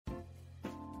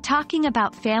talking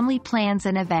about family plans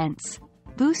and events.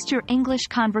 Boost your English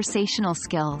conversational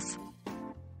skills.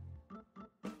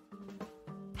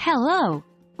 Hello,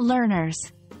 learners.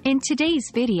 In today's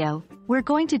video, we're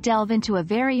going to delve into a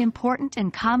very important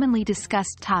and commonly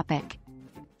discussed topic: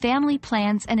 family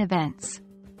plans and events.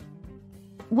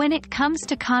 When it comes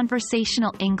to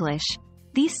conversational English,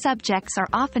 these subjects are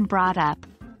often brought up,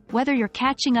 whether you're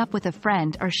catching up with a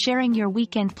friend or sharing your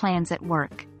weekend plans at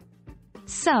work.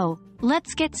 So,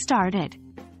 let's get started.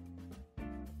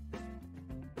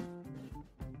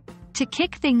 To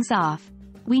kick things off,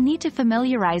 we need to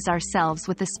familiarize ourselves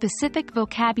with the specific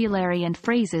vocabulary and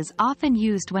phrases often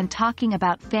used when talking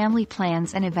about family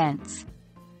plans and events.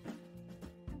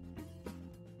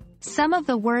 Some of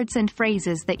the words and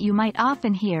phrases that you might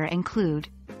often hear include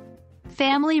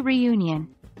family reunion,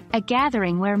 a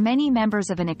gathering where many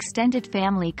members of an extended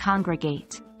family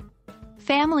congregate.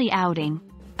 Family outing,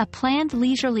 a planned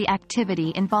leisurely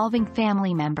activity involving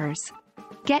family members.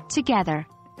 Get together,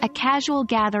 a casual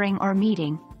gathering or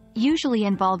meeting, usually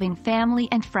involving family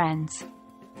and friends.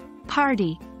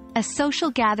 Party, a social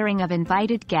gathering of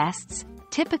invited guests,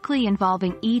 typically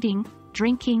involving eating,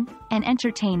 drinking, and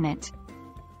entertainment.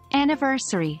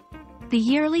 Anniversary, the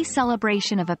yearly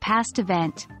celebration of a past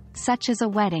event, such as a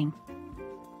wedding.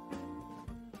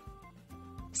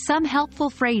 Some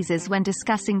helpful phrases when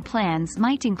discussing plans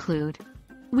might include: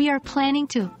 we are planning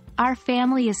to, our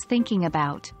family is thinking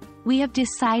about, we have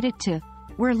decided to,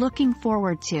 we're looking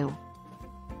forward to.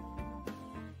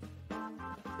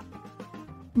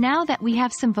 Now that we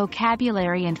have some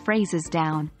vocabulary and phrases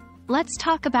down, let's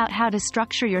talk about how to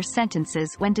structure your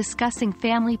sentences when discussing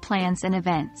family plans and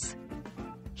events.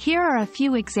 Here are a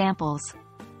few examples.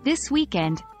 This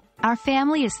weekend, our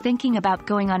family is thinking about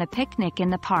going on a picnic in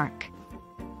the park.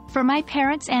 For my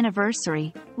parents'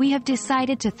 anniversary, we have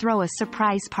decided to throw a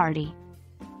surprise party.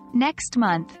 Next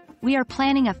month, we are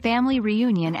planning a family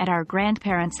reunion at our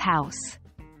grandparents' house.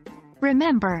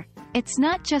 Remember, it's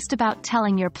not just about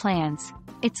telling your plans,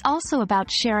 it's also about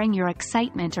sharing your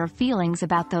excitement or feelings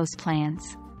about those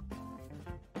plans.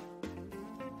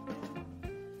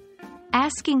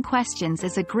 Asking questions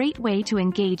is a great way to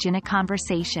engage in a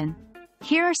conversation.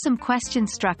 Here are some question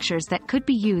structures that could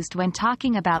be used when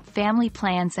talking about family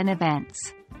plans and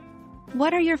events.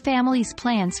 What are your family's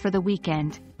plans for the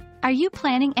weekend? Are you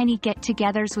planning any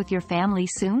get-togethers with your family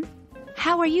soon?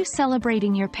 How are you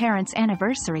celebrating your parents'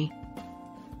 anniversary?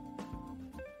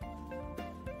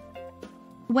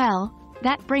 Well,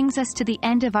 that brings us to the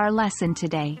end of our lesson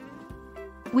today.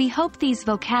 We hope these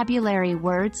vocabulary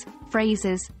words,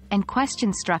 phrases, and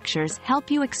question structures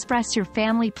help you express your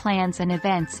family plans and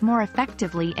events more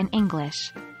effectively in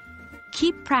English.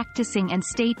 Keep practicing and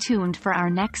stay tuned for our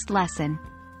next lesson.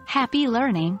 Happy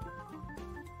learning!